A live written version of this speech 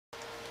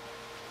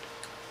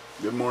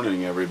Good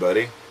morning,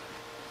 everybody.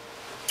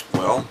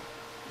 Well,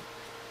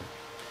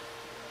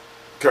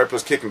 Carp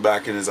was kicking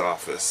back in his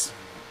office.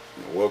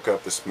 I woke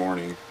up this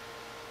morning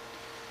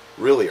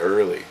really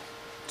early.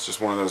 It's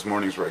just one of those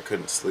mornings where I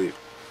couldn't sleep.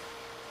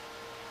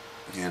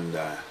 And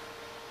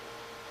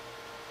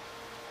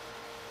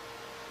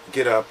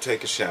get up,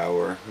 take a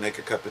shower, make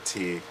a cup of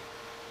tea.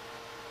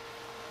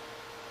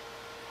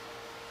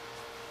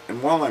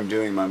 And while I'm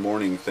doing my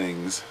morning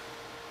things,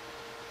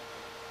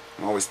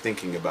 I'm always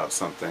thinking about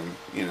something,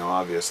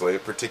 obviously, a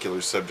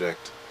particular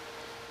subject.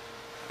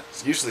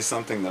 It's usually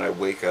something that I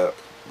wake up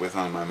with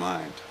on my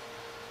mind.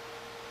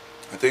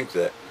 I think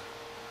that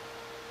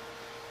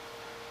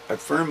I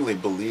firmly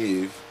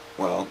believe,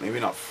 well, maybe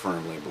not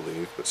firmly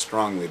believe, but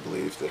strongly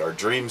believe that our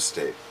dream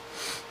state,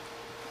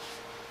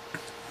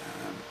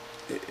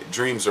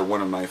 dreams are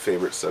one of my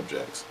favorite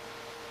subjects,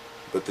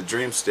 but the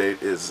dream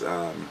state is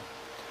a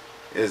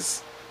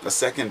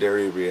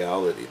secondary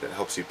reality that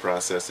helps you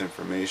process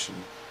information,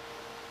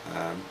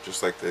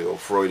 just like the old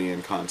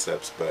Freudian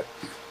concepts, but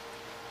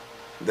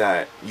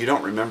that you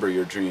don't remember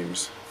your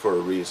dreams for a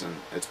reason.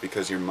 It's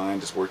because your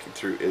mind is working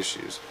through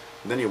issues.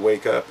 And then you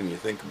wake up and you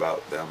think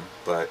about them,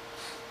 but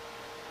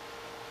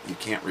you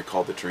can't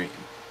recall the dream.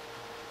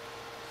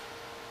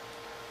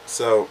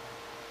 So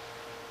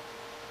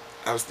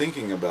I was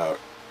thinking about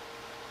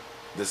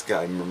this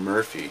guy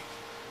Murphy,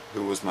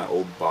 who was my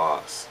old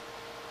boss.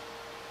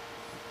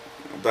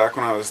 Back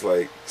when I was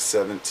like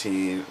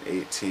 17,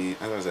 18,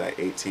 I was at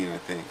 18, I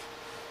think.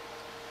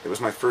 It was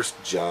my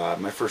first job,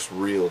 my first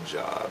real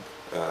job,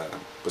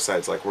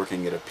 besides like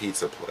working at a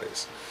pizza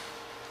place.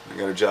 I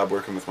got a job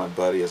working with my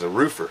buddy as a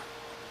roofer.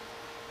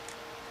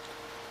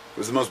 It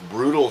was the most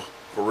brutal,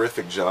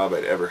 horrific job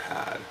I'd ever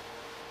had,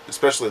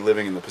 especially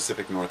living in the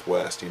Pacific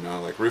Northwest,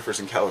 like roofers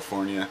in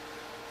California,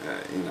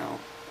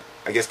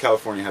 I guess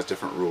California has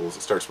different rules.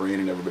 It starts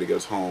raining, everybody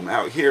goes home.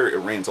 Out here, it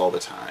rains all the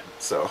time.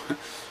 So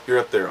you're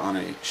up there on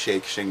a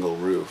shake shingle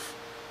roof,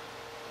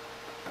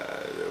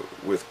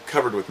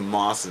 covered with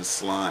moss and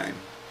slime,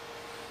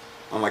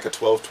 on like a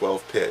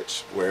 12-12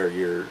 pitch, where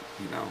you're,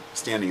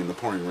 standing in the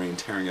pouring rain,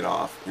 tearing it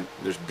off, and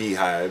there's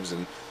beehives.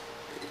 And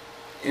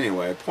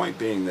anyway, point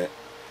being that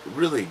it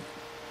really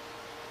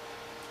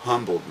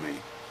humbled me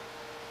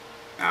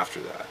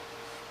after that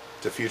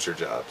to future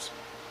jobs.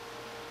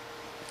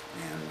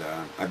 And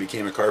I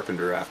became a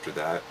carpenter after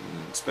that,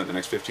 and spent the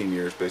next 15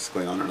 years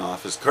basically on and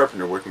off as a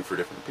carpenter working for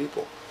different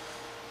people.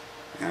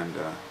 And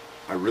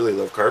I really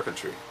love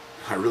carpentry.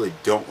 I really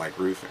don't like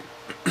roofing.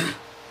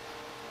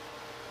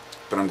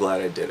 But I'm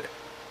glad I did it.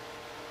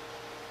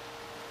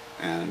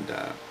 And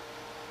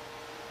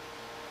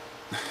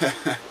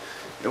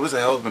it was a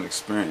hell of an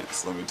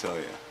experience, let me tell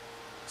you.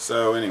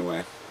 So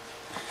anyway,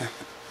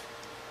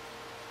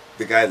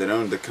 the guy that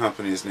owned the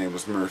company, his name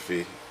was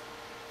Murphy,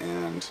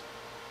 and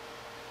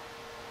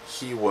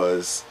he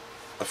was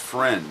a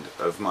friend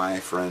of my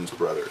friend's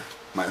brother,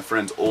 my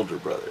friend's older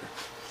brother.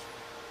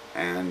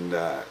 And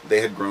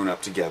they had grown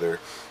up together.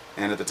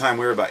 And at the time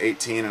we were about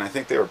 18, and I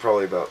think they were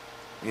probably about,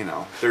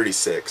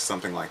 36,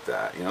 something like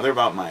that. They're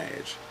about my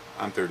age.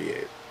 I'm 38.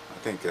 I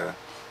think,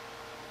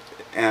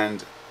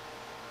 and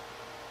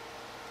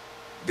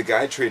the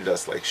guy treated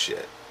us like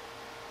shit.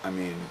 I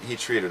mean, he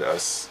treated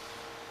us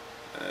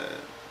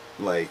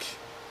like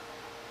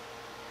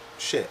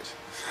shit.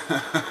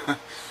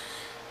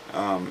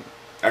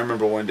 I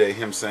remember one day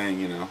him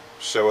saying,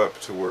 show up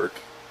to work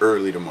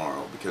early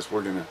tomorrow because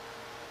we're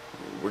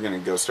gonna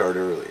go start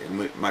early.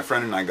 And my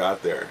friend and I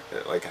got there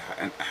at like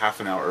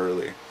half an hour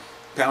early,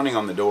 pounding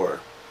on the door,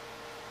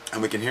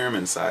 and we can hear him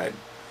inside,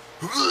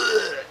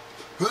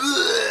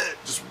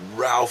 just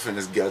ralphing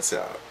his guts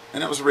out.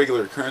 And that was a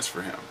regular occurrence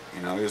for him. He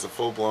was a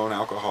full-blown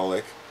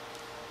alcoholic.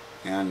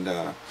 And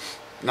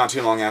not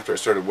too long after I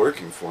started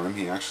working for him,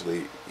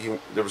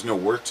 there was no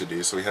work to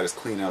do, so he had us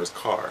clean out his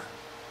car.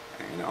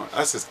 And,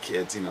 us as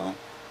kids,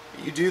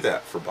 you do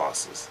that for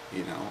bosses.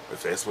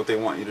 If that's what they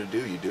want you to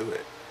do, you do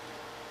it.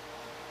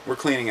 We're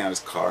cleaning out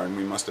his car, and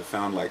we must have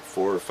found like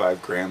 4 or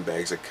 5 gram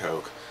bags of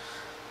Coke.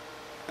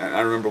 And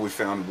I remember we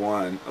found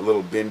a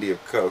little bindi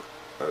of Coke,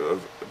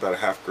 of about a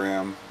half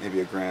gram, maybe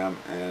a gram,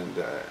 and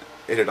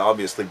it had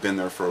obviously been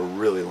there for a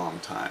really long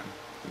time,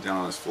 down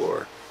on his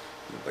floor,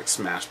 like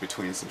smashed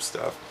between some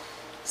stuff.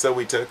 So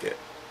we took it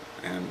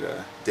and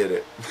did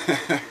it.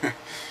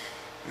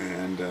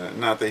 And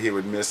not that he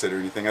would miss it or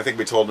anything. I think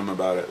we told him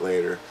about it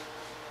later,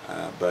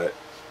 but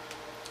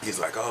he's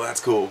like, "Oh,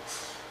 that's cool."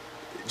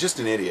 Just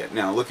an idiot.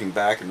 Now, looking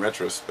back in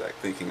retrospect,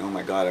 thinking, "Oh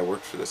my God, I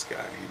worked for this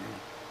guy,"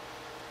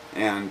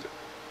 And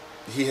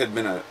he had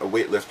been a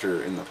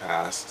weightlifter in the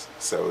past,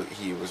 so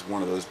he was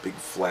one of those big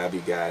flabby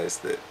guys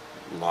that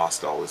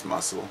lost all his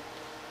muscle,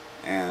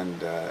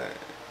 and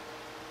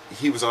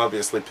he was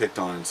obviously picked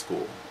on in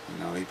school.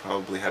 He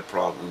probably had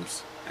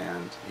problems,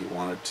 and he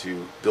wanted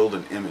to build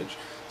an image,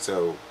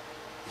 so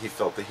he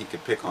felt that he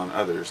could pick on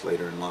others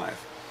later in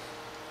life,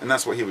 and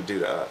that's what he would do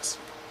to us.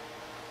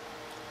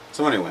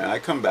 So anyway, I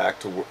come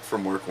back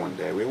from work one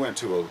day. We went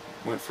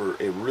for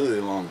a really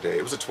long day.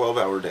 It was a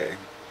 12-hour day,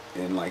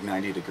 in like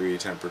 90-degree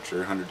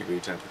temperature, 100-degree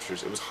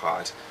temperatures. It was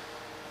hot.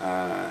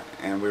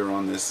 And we were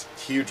on this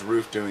huge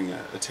roof doing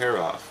a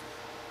tear-off.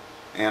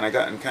 And I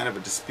got in kind of a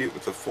dispute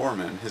with the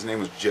foreman. His name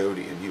was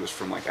Jody, and he was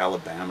from like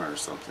Alabama or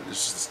something.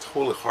 It's just this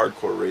totally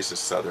hardcore racist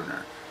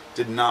southerner.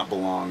 Did not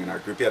belong in our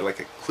group. He had like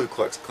a Ku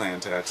Klux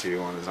Klan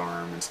tattoo on his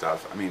arm and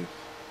stuff. I mean,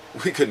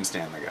 we couldn't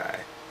stand the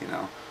guy, you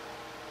know.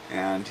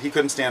 And he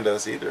couldn't stand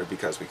us either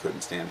because we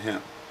couldn't stand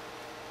him.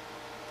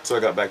 So I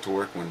got back to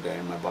work one day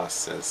and my boss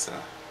says,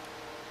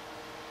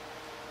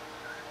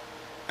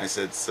 I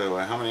said, so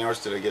how many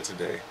hours did I get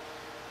today?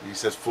 And he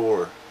says,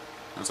 4.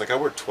 I was like, I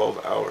worked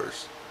 12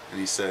 hours. And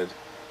he said,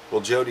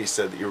 well, Jody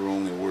said that you were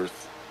only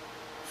worth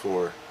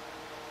 4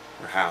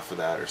 or half of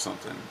that or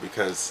something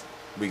because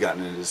we got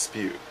in a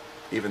dispute,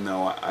 even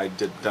though I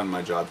done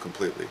my job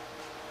completely.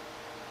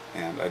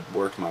 And I'd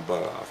worked my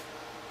butt off.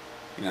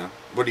 You know,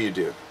 what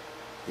do?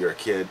 You're a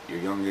kid, you're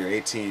young, you're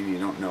 18, you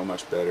don't know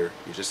much better.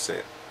 You just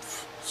say,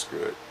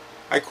 screw it.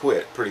 I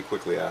quit pretty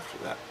quickly after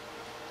that.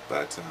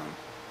 But,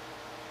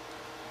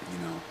 you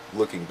know,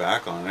 looking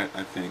back on it,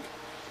 I think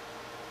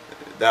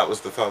that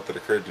was the thought that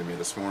occurred to me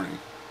this morning.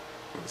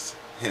 It was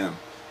him.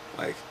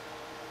 Like,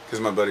 because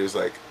my buddy was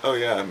like, oh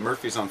yeah,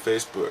 Murphy's on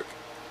Facebook.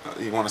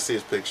 You want to see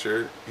his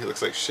picture? He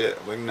looks like shit.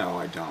 I'm like, no,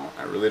 I don't.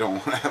 I really don't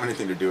want to have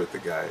anything to do with the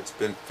guy. It's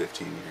been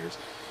 15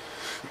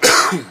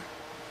 years.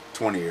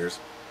 20 years.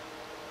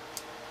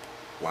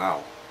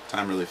 Wow.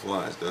 Time really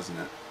flies, doesn't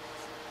it?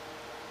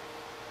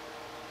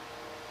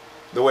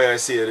 The way I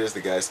see it is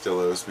the guy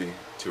still owes me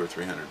 $200 or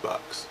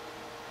 $300.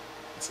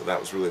 So that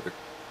was really the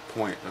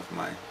point of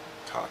my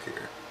talk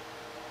here.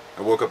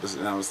 I woke up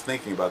and I was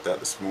thinking about that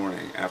this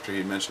morning after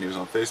he mentioned he was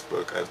on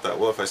Facebook. I thought,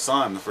 well, if I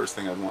saw him, the first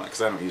thing I'd want,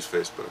 because I don't use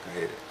Facebook, I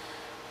hate it.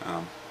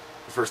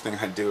 The first thing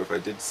I'd do if I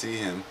did see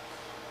him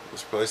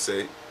was probably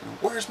say,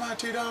 where's my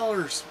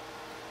 $2?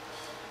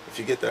 If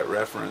you get that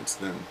reference,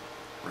 then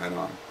right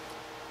on.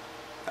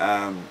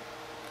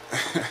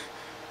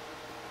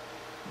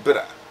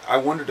 But I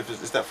wondered if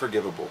is that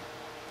forgivable?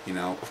 You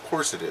know, of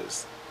course it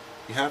is.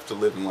 You have to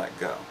live and let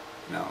go.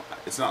 You know,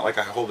 it's not like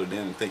I hold it in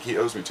and think he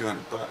owes me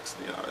 $200.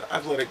 You know,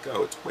 I've let it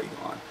go. It's way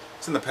gone.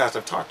 It's in the past.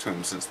 I've talked to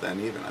him since then.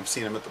 Even I've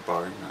seen him at the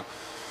bar. You know,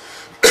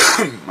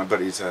 my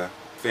buddy's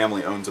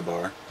family owns a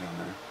bar down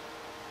there,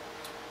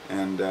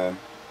 and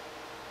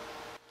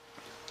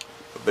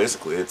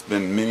basically it's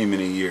been many,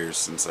 many years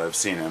since I've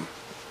seen him,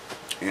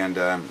 and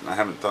I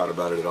haven't thought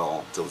about it at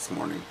all until this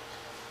morning.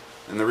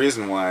 And the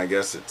reason why, I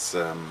guess it's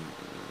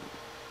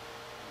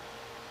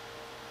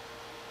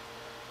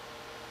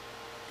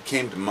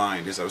came to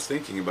mind is I was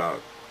thinking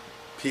about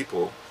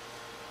people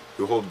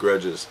who hold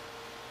grudges,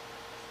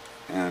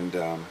 and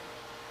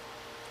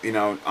you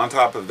know, on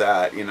top of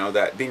that, you know,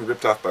 that being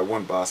ripped off by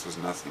one boss was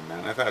nothing,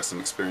 man. I've had some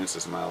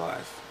experiences in my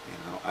life. You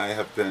know, I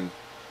have been,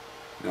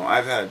 you know,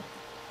 I've had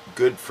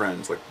good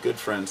friends, like good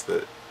friends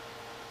that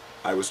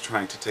I was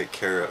trying to take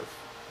care of.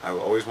 I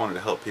always wanted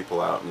to help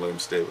people out and let them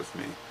stay with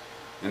me.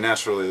 And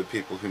naturally, the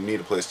people who need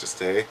a place to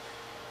stay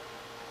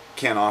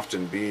can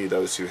often be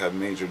those who have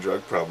major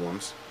drug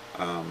problems,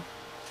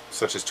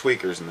 such as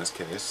tweakers in this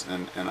case,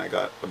 and I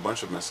got a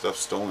bunch of my stuff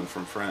stolen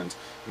from friends.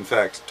 In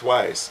fact,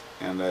 twice,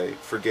 and I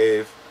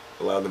forgave,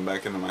 allowed them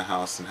back into my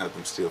house, and had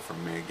them steal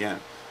from me again.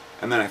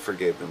 And then I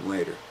forgave them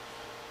later.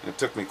 And it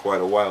took me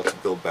quite a while to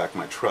build back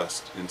my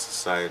trust in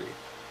society.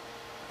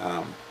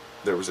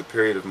 There was a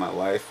period of my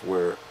life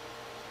where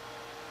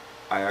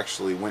I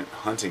actually went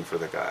hunting for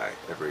the guy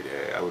every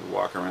day. I would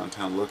walk around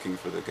town looking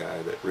for the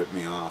guy that ripped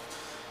me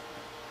off.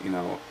 You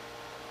know,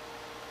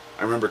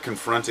 I remember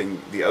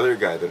confronting the other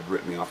guy that had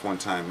ripped me off one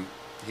time.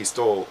 He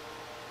stole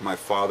my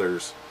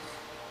father's,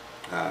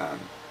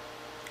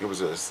 it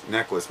was a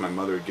necklace my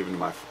mother had given to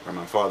my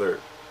father,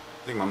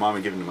 I think my mom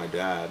had given to my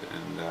dad,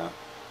 and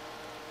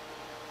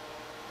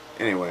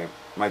anyway,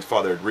 my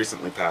father had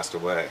recently passed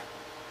away.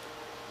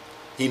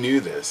 He knew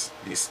this.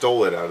 He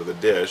stole it out of the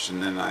dish,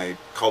 and then I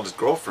called his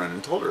girlfriend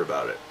and told her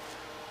about it.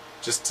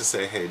 Just to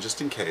say, hey,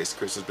 just in case,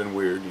 Chris has been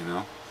weird, you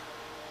know.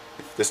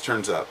 If this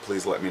turns up,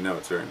 please let me know,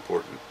 it's very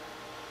important.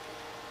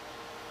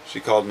 She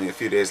called me a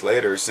few days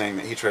later saying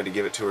that he tried to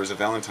give it to her as a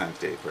Valentine's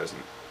Day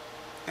present.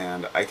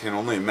 And I can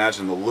only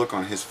imagine the look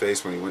on his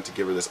face when he went to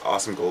give her this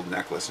awesome gold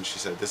necklace, and she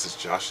said, this is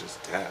Josh's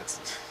dad's.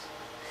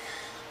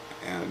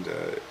 And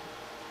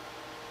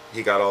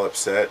he got all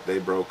upset, they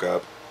broke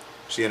up.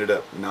 She ended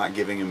up not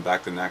giving him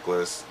back the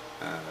necklace,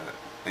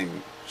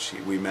 and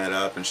we met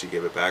up and she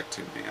gave it back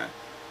to me.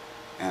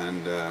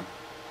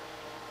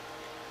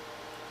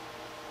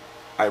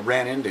 I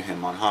ran into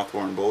him on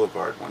Hawthorne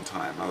Boulevard one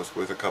time. I was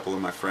with a couple of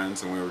my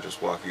friends and we were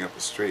just walking up the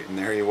street, and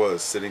there he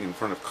was sitting in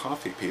front of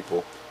coffee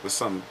people with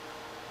some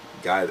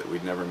guy that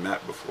we'd never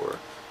met before.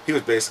 He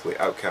was basically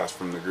outcast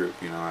from the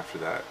group, you know, after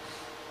that.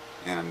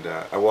 And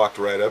I walked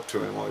right up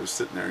to him while he was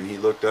sitting there, and he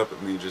looked up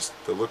at me. Just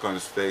the look on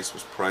his face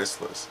was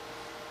priceless.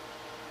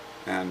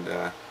 And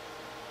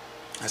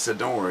I said,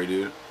 don't worry,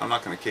 dude, I'm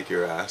not going to kick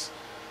your ass.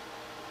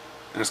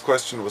 And his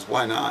question was,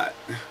 why not?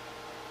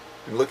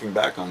 And looking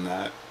back on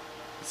that,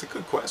 it's a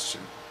good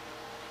question.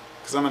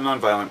 Because I'm a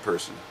nonviolent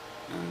person.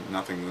 and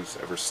nothing was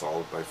ever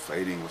solved by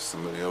fighting with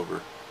somebody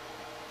over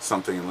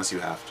something unless you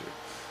have to.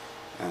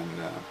 And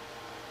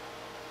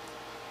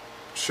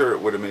sure,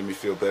 it would have made me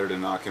feel better to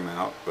knock him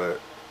out,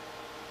 but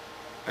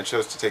I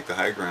chose to take the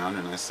high ground,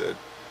 and I said,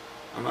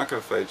 I'm not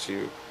going to fight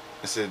you.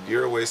 I said,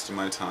 you're a waste of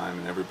my time,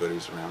 and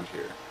everybody's around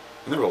here.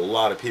 And there were a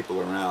lot of people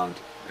around,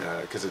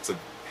 because it's a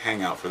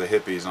hangout for the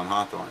hippies on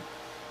Hawthorne.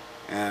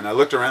 And I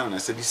looked around and I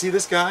said, you see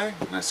this guy?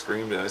 And I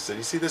screamed I said,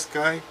 you see this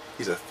guy?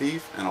 He's a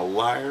thief and a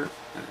liar,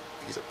 and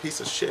he's a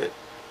piece of shit.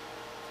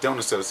 Don't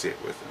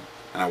associate with him.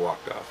 And I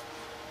walked off.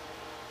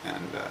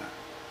 And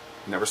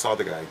never saw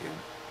the guy again.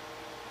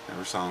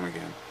 Never saw him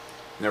again.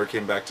 Never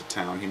came back to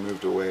town. He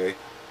moved away,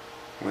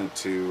 went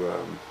to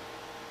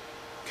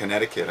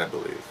Connecticut, I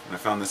believe. And I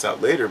found this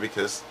out later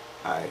because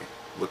I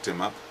looked him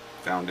up,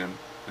 found him,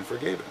 and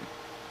forgave him.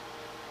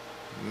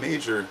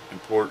 Major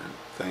important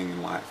thing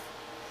in life,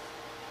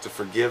 to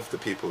forgive the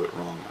people that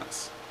wrong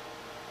us.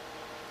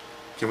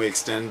 Can we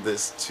extend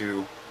this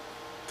to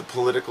the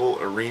political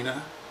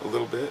arena a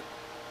little bit?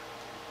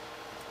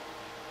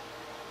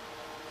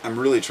 I'm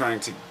really trying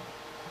to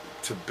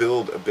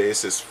build a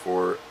basis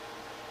for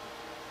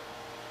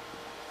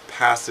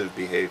passive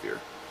behavior.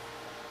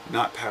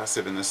 Not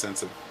passive in the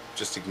sense of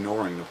just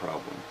ignoring the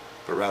problem,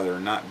 but rather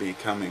not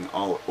becoming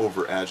all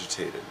over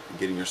agitated and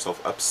getting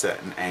yourself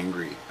upset and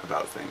angry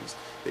about things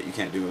that you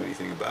can't do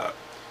anything about.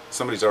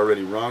 Somebody's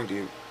already wronged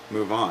you,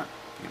 move on,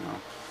 you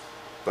know.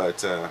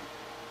 But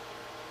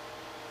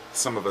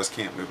some of us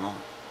can't move on.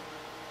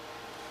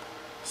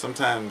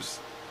 Sometimes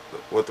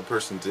what the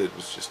person did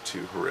was just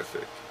too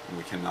horrific, and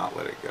we cannot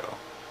let it go.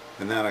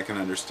 And that I can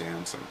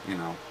understand. Some, you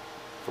know,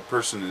 if a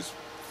person is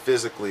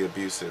physically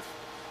abusive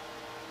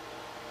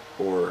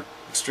or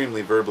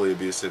extremely verbally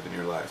abusive in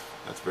your life,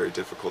 that's very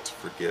difficult to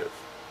forgive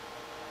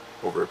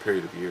over a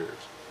period of years.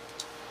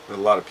 But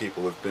a lot of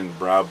people have been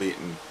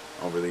browbeaten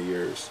over the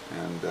years,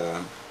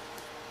 and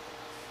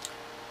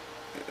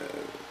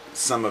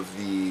some of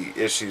the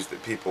issues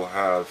that people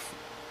have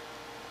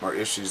are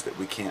issues that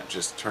we can't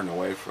just turn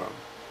away from,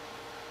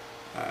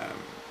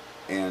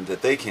 and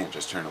that they can't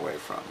just turn away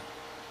from.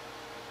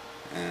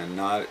 And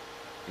not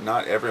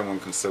everyone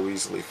can so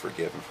easily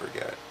forgive and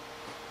forget.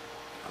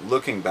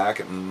 Looking back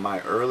at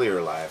my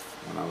earlier life,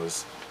 when I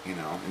was, you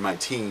know, in my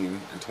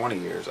teen and 20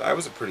 years, I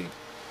was a pretty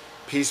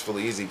peaceful,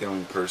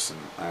 easygoing person.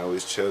 I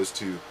always chose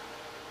to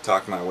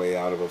talk my way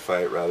out of a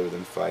fight rather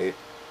than fight.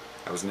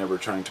 I was never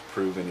trying to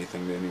prove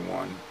anything to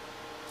anyone.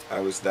 I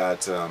was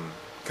that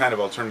kind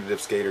of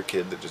alternative skater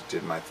kid that just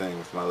did my thing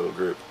with my little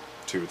group,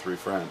 2 or 3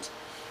 friends.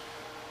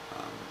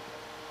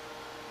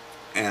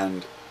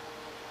 And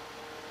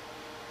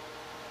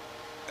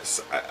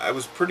I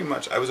was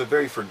a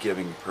very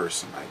forgiving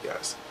person, I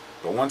guess.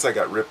 But once I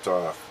got ripped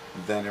off,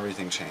 then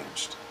everything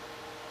changed.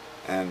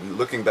 And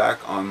looking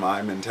back on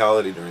my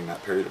mentality during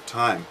that period of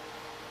time,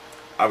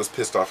 I was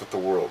pissed off at the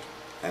world.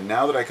 And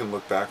now that I can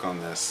look back on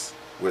this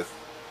with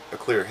a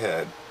clear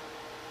head,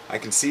 I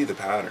can see the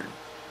pattern.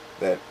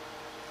 That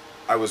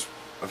I was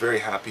a very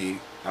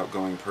happy,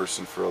 outgoing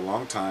person for a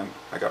long time.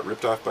 I got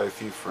ripped off by a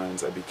few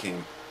friends. I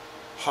became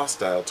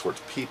hostile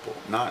towards people,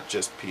 not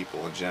just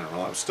people in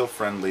general. I was still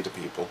friendly to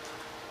people,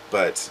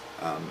 but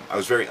I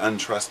was very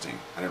untrusting.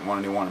 I didn't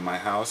want anyone in my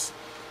house.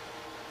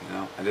 You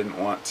know, I didn't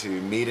want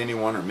to meet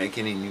anyone or make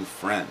any new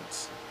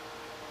friends.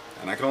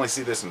 And I can only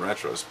see this in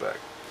retrospect.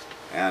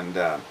 And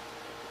I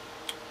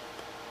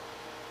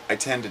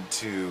tended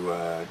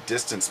to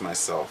distance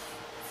myself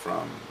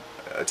from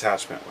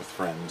attachment with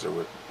friends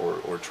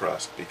or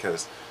trust,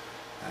 because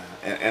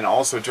and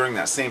also during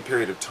that same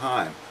period of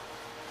time,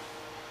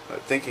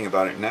 thinking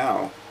about it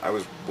now, I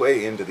was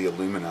way into the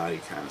Illuminati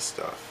kind of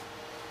stuff.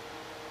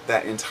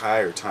 That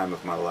entire time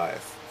of my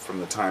life,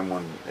 from the time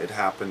when it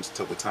happened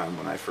till the time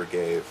when I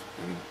forgave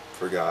and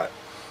forgot,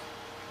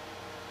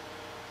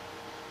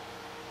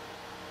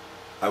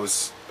 I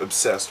was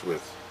obsessed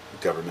with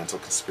governmental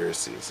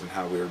conspiracies and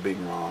how we were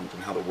being wronged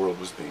and how the world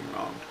was being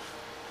wronged.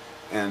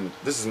 And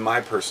this is my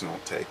personal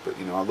take, but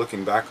you know,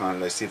 looking back on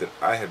it, I see that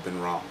I had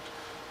been wronged,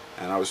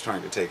 and I was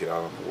trying to take it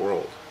out on the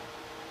world.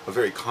 A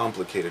very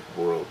complicated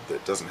world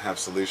that doesn't have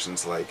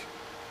solutions like,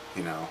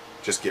 you know,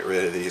 just get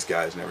rid of these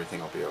guys and everything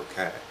will be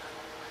okay.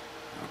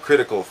 You know,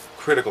 critical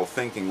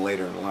thinking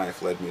later in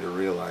life led me to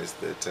realize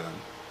that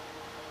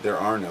there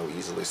are no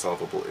easily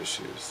solvable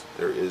issues.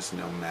 There is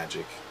no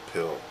magic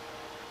pill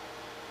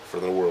for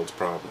the world's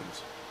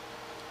problems.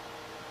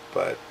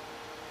 But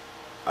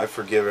I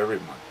forgive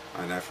everyone,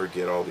 and I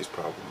forget all these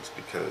problems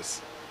because,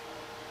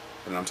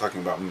 and I'm talking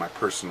about in my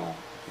personal,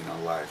 you know,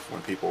 life,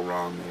 when people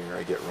wrong me or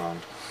I get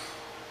wronged.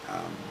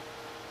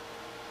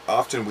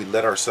 Often we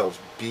let ourselves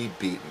be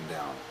beaten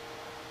down,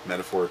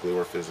 metaphorically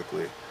or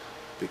physically,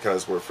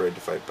 because we're afraid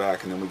to fight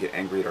back, and then we get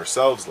angry at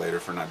ourselves later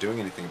for not doing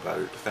anything about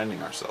it or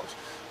defending ourselves.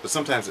 But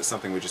sometimes it's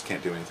something we just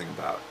can't do anything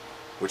about,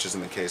 which is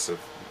in the case of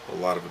a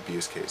lot of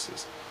abuse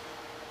cases.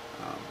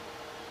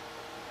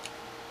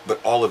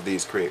 But all of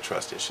these create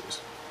trust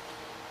issues.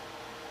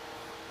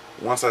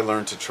 Once I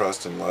learned to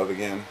trust and love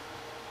again,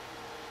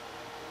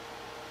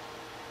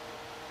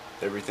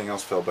 everything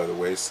else fell by the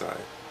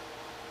wayside.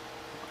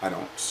 I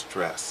don't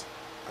stress.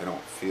 I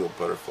don't feel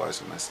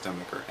butterflies in my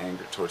stomach or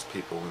anger towards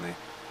people when they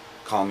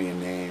call me a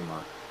name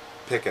or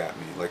pick at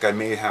me, like I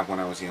may have when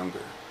I was younger.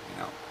 You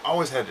know,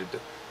 always had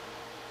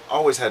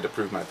to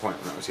prove my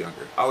point when I was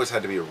younger. Always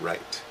had to be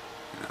right.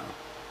 You know,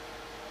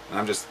 and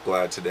I'm just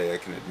glad today I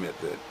can admit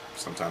that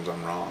sometimes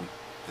I'm wrong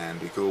and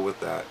be cool with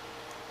that,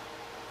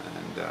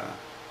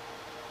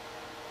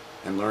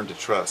 and learn to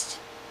trust,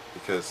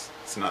 because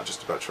it's not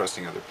just about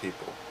trusting other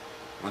people.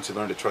 Once you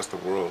learn to trust the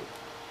world,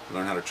 you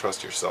learn how to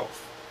trust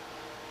yourself.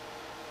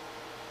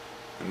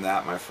 And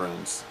that, my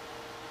friends,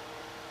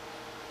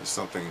 is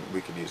something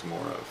we could use more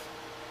of.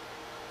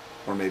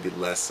 Or maybe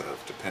less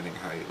of, depending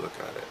how you look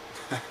at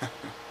it.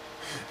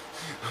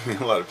 I mean,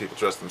 a lot of people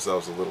trust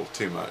themselves a little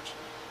too much.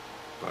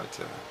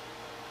 But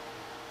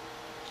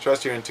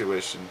trust your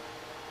intuition.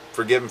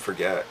 Forgive and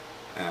forget.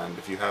 And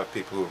if you have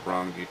people who have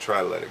wronged you,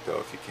 try to let it go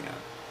if you can.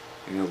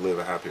 And you'll live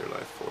a happier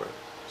life for it.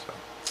 So,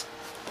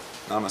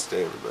 namaste,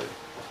 everybody.